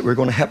 things that were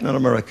going to happen in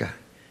America.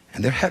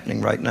 And they're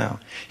happening right now.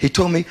 He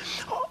told me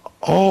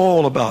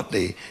all about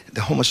the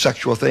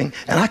homosexual thing.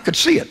 And I could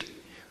see it.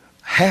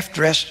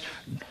 Half-dressed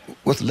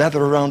with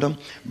leather around them,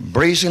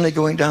 brazenly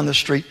going down the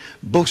street,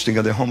 boasting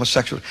of their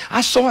homosexuality.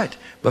 I saw it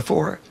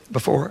before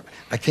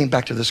I came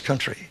back to this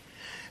country.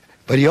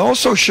 But he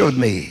also showed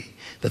me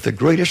that the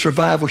greatest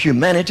revival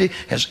humanity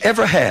has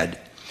ever had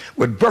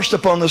would burst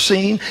upon the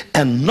scene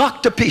and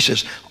knock to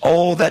pieces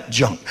all that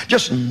junk.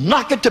 Just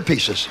knock it to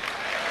pieces.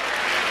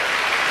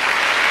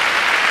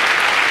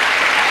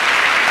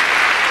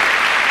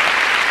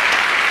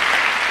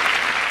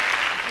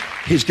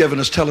 He's given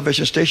us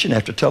television station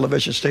after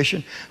television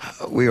station.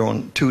 We're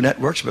on 2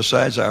 networks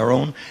besides our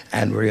own,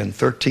 and we're in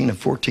 13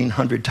 and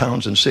 1,400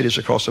 towns and cities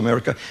across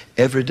America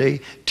every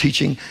day,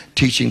 teaching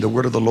the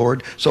word of the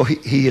Lord. So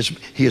he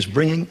is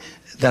bringing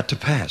that to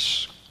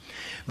pass.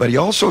 But he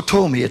also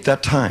told me at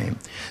that time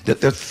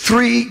that there are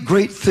 3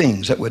 great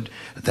things that would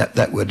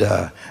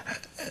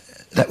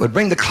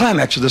bring the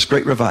climax of this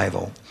great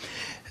revival.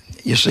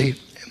 You see,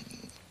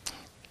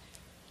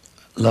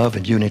 love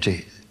and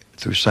unity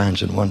through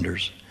signs and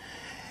wonders.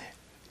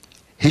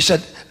 He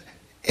said,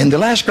 in the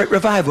last great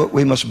revival,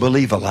 we must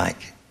believe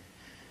alike.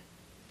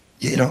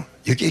 You know,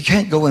 you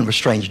can't go in with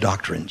strange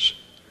doctrines.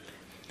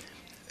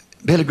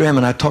 Billy Graham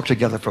and I talked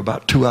together for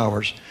about 2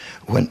 hours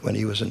when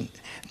he was in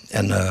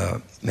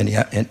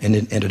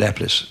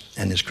Indianapolis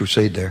and his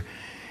crusade there.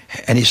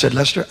 And he said,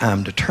 Lester,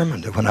 I'm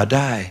determined that when I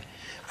die,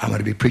 I'm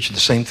going to be preaching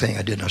the same thing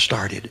I did when I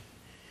started.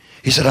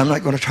 He said, I'm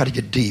not going to try to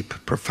get deep,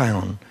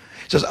 profound.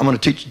 He says, I'm going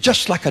to teach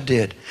just like I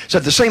did. He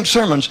said, the same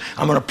sermons,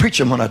 I'm going to preach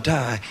them when I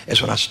die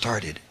as when I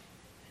started.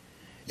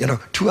 You know,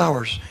 2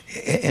 hours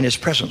in his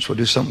presence will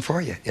do something for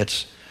you.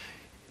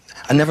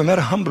 I never met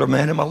a humbler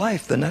man in my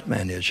life than that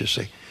man is, you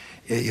see.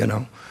 You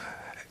know,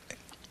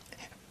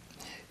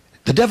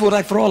 the devil would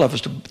like for all of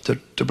us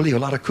to believe a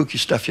lot of kooky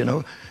stuff, you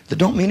know, that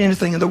don't mean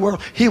anything in the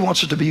world. He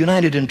wants us to be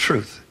united in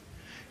truth.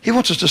 He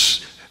wants us to,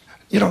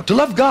 you know, to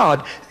love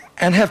God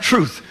and have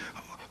truth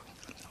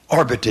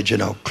orbited, you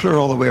know, clear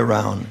all the way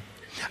around.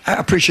 I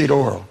appreciate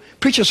Oral.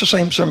 Preaches the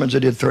same sermons he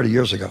did 30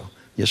 years ago,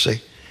 you see.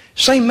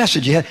 Same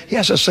message he had. He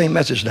has the same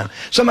message now.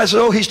 Somebody says,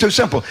 oh, he's too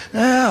simple.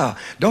 No,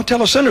 don't tell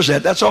the sinners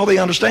that. That's all they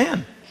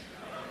understand.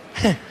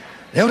 They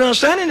don't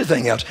understand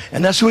anything else.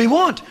 And that's who we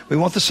want. We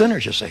want the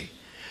sinners, you see.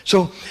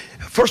 So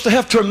for us to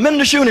have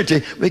tremendous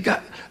unity,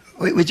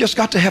 we just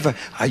got to have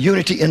a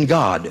unity in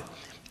God,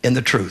 in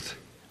the truth.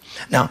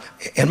 Now,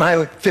 in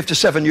my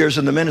 57 years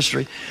in the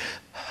ministry,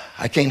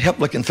 I can't help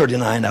looking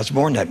 39. I was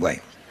born that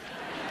way.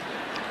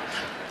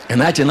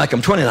 And acting like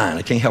I'm 29,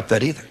 I can't help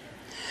that either.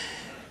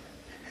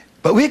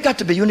 But we've got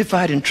to be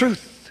unified in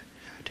truth.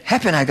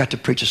 Happy and I got to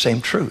preach the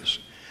same truths.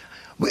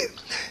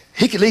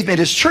 He could leave me at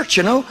his church,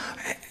 you know,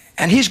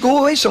 and he's go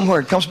away somewhere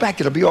and comes back.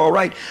 It'll be all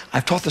right.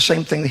 I've taught the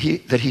same thing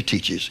that he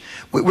teaches.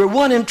 We're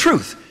one in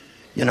truth,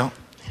 you know.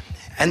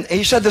 And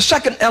he said the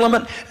second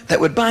element that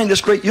would bind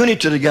this great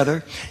unity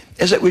together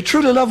is that we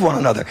truly love one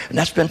another. And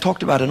that's been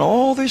talked about in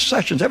all these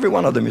sessions, every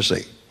one of them, you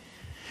see.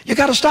 You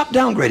got to stop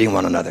downgrading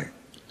one another.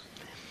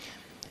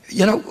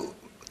 You know,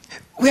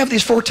 we have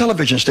these 4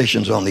 television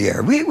stations on the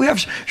air. We have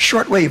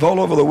shortwave all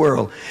over the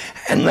world.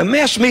 And the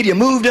mass media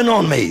moved in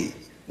on me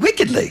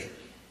wickedly,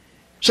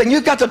 saying,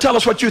 you've got to tell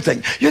us what you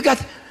think. I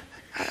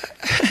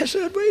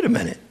said, wait a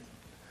minute.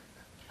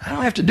 I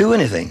don't have to do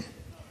anything.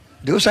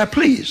 Do as I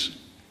please.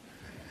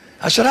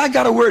 I said, I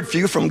got a word for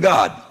you from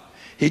God.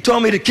 He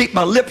told me to keep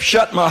my lips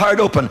shut and my heart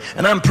open,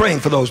 and I'm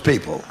praying for those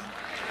people.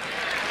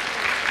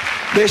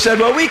 They said,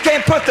 well, we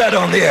can't put that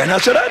on the air. And I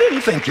said, I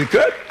didn't think you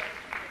could.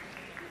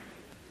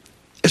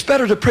 It's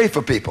better to pray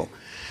for people.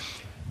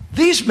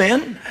 These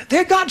men,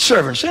 they're God's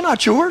servants. They're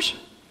not yours.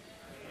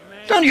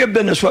 It's none of your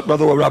business what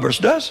Brother Roberts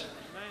does.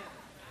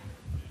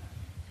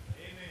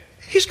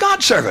 He's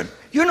God's servant.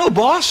 You're no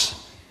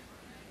boss.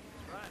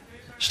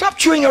 Stop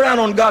chewing around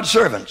on God's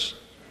servants.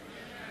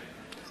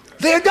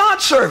 They're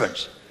God's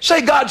servants.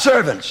 Say God's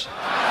servants.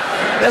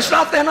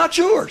 They're not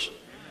yours.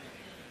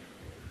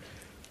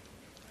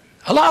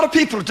 A lot of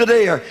people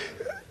today are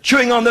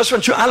chewing on this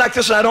one. I like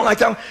this and I don't like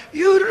that one.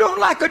 You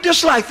don't like or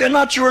dislike. They're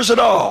not yours at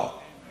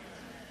all.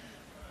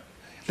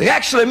 They're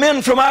actually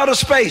men from outer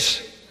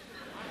space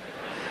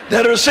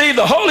that receive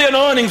the holy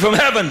anointing from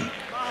heaven.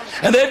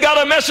 And they've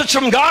got a message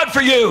from God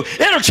for you.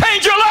 It'll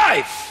change your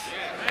life.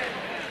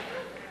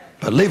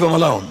 But leave them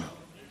alone.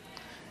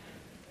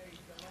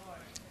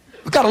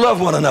 We've got to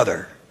love one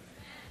another.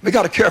 We've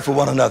got to care for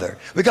one another.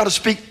 We've got to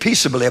speak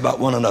peaceably about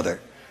one another.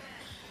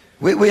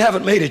 We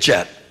haven't made it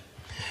yet.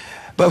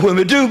 But when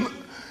we do,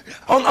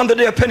 on the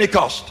day of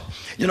Pentecost,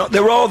 you know, they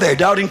were all there.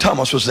 Doubting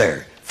Thomas was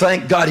there.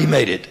 Thank God he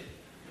made it.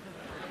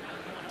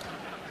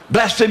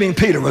 Blaspheming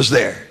Peter was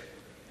there.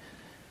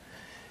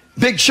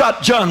 Big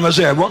shot John was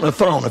there, wanting a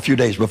throne a few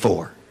days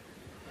before.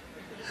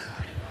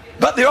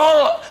 But they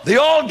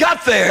all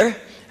got there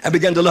and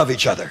began to love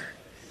each other.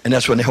 And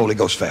that's when the Holy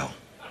Ghost fell.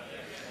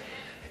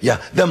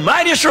 Yeah, the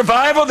mightiest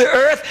revival the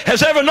earth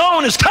has ever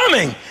known is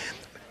coming.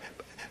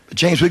 But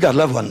James, we got to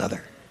love one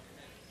another.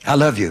 I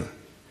love you.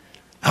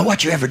 I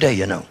watch you every day,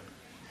 you know.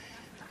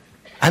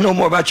 I know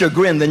more about your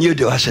grin than you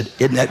do. I said,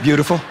 isn't that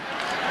beautiful?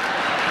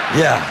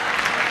 Yeah.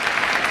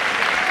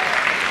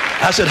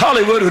 I said,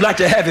 Hollywood would like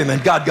to have him,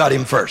 and God got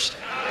him first.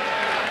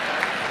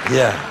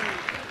 Yeah.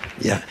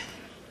 Yeah.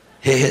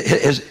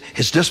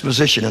 His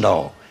disposition and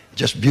all,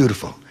 just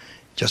beautiful.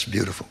 Just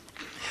beautiful.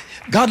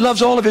 God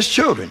loves all of his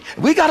children.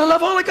 We got to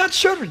love all of God's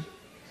children.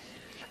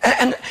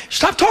 And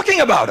stop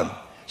talking about them.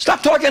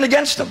 Stop talking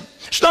against them.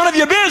 It's none of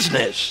your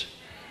business.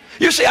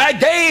 You see, I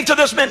gave to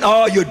this man.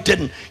 Oh, you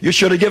didn't. You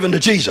should have given to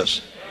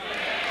Jesus.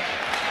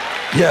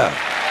 Yeah.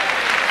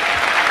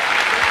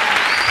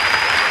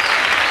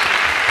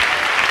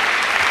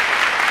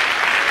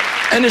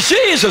 And it's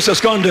Jesus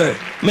that's going to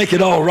make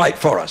it all right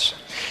for us.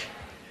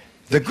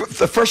 The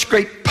first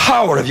great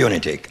power of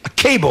unity, a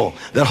cable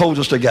that holds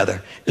us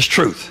together, is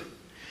truth.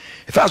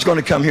 If I was going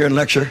to come here and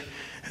lecture,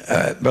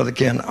 Brother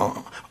Ken,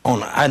 on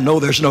I know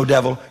there's no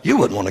devil, you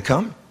wouldn't want to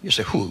come. You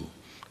say, who?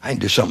 I can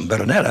do something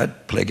better than that.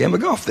 I'd play a game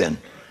of golf then.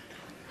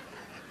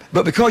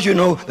 But because you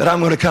know that I'm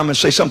going to come and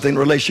say something that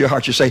relates to your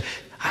heart, you say,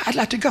 I'd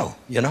like to go,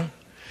 you know.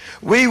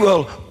 We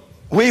will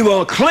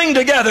cling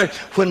together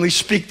when we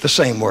speak the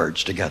same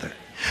words together.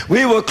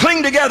 We will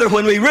cling together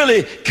when we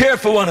really care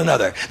for one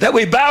another, that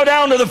we bow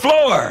down to the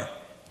floor.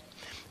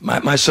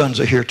 My sons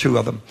are here, 2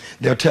 of them.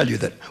 They'll tell you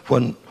that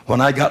when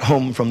I got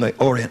home from the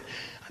Orient,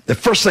 the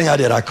first thing I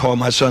did, I called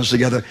my sons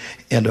together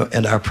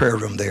in our prayer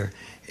room there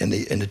in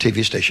the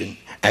TV station.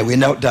 And we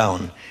knelt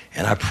down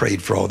and I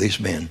prayed for all these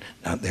men.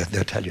 Now,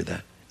 they'll tell you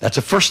that. That's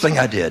the first thing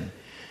I did.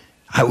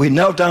 We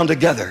knelt down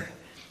together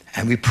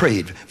and we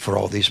prayed for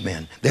all these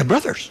men. They're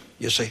brothers,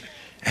 you see.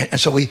 And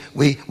so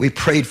we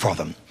prayed for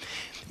them.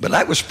 But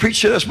I was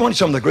preaching this morning,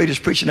 some of the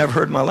greatest preaching I've ever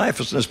heard in my life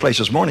was in this place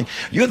this morning.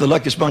 You're the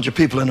luckiest bunch of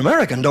people in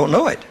America and don't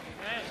know it.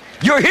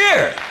 You're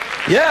here.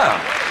 Yeah,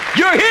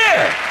 you're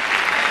here.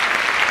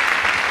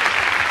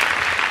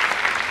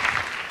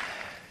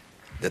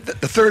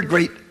 The third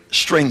great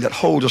string that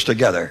holds us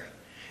together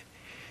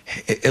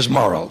is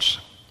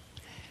morals.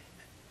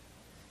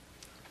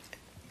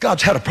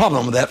 God's had a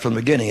problem with that from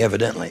the beginning,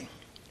 evidently.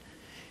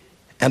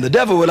 And the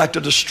devil would like to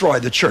destroy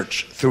the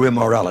church through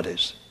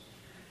immoralities.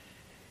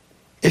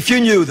 If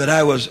you knew that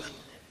I was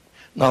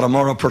not a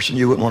moral person,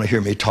 you wouldn't want to hear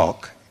me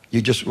talk.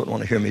 You just wouldn't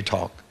want to hear me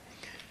talk.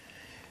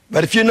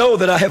 But if you know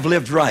that I have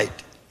lived right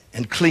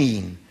and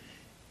clean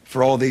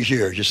for all these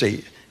years, you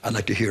say, I'd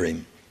like to hear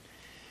him.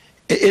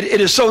 It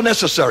is so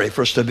necessary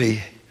for us to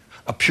be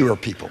a pure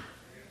people.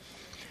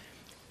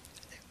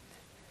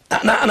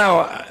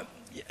 Now,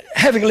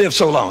 having lived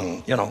so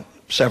long, you know,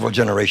 several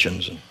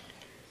generations,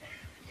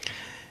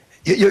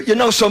 you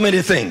know so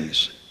many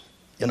things,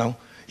 you know.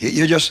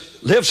 You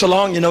just live so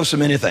long, you know so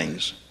many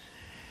things.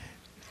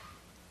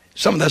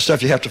 Some of that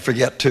stuff you have to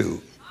forget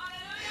too.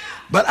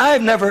 But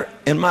I've never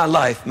in my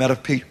life met a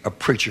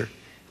preacher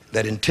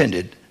that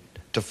intended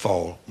to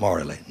fall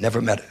morally.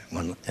 Never met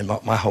one in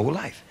my whole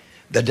life.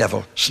 The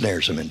devil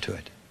snares him into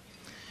it.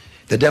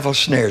 The devil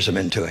snares him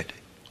into it.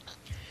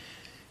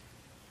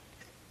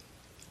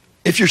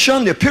 If you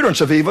shun the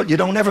appearance of evil, you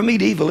don't ever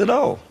meet evil at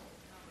all.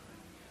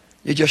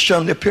 You just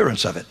shun the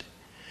appearance of it.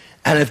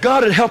 And if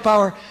God would help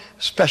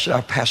especially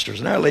our pastors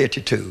and our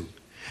laity too,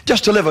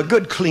 just to live a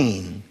good,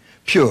 clean,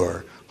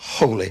 pure,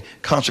 holy,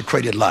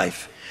 consecrated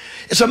life,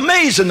 it's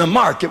amazing the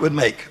mark it would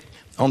make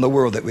on the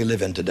world that we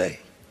live in today.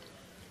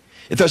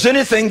 If there's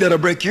anything that'll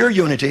break your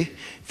unity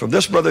from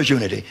this brother's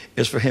unity,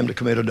 is for him to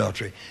commit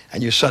adultery.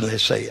 And you suddenly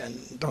say, I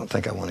don't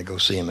think I want to go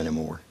see him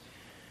anymore.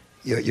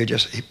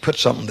 He put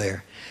something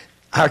there.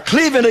 Our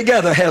cleaving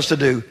together has to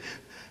do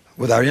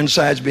with our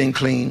insides being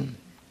clean,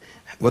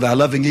 with our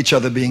loving each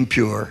other being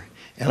pure,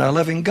 and our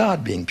loving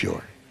God being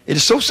pure. It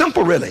is so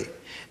simple, really.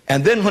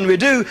 And then when we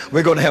do,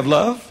 we're going to have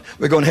love,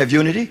 we're going to have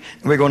unity,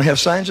 and we're going to have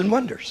signs and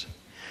wonders.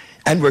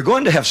 And we're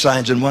going to have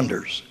signs and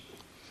wonders.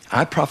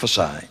 I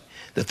prophesy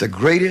that the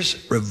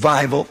greatest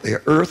revival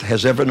the earth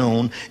has ever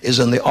known is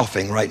in the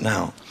offing right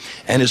now.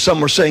 And as some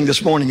were saying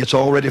this morning, it's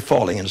already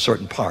falling in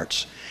certain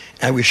parts.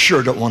 And we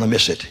sure don't want to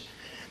miss it.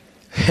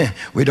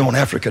 We don't want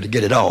Africa to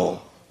get it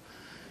all.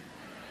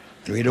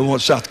 We don't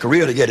want South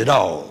Korea to get it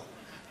all.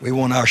 We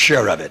want our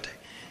share of it.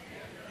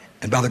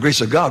 And by the grace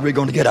of God, we're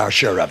going to get our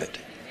share of it.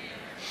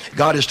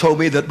 God has told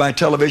me that by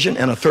television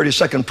and a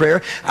 30-second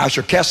prayer, I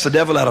shall cast the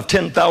devil out of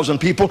 10,000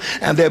 people,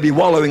 and they'll be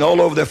wallowing all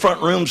over their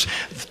front rooms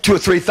 2,000 or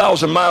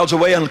 3,000 miles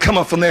away and come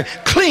up from there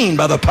clean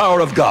by the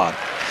power of God.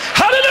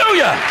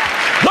 Hallelujah!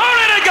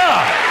 Glory to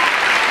God!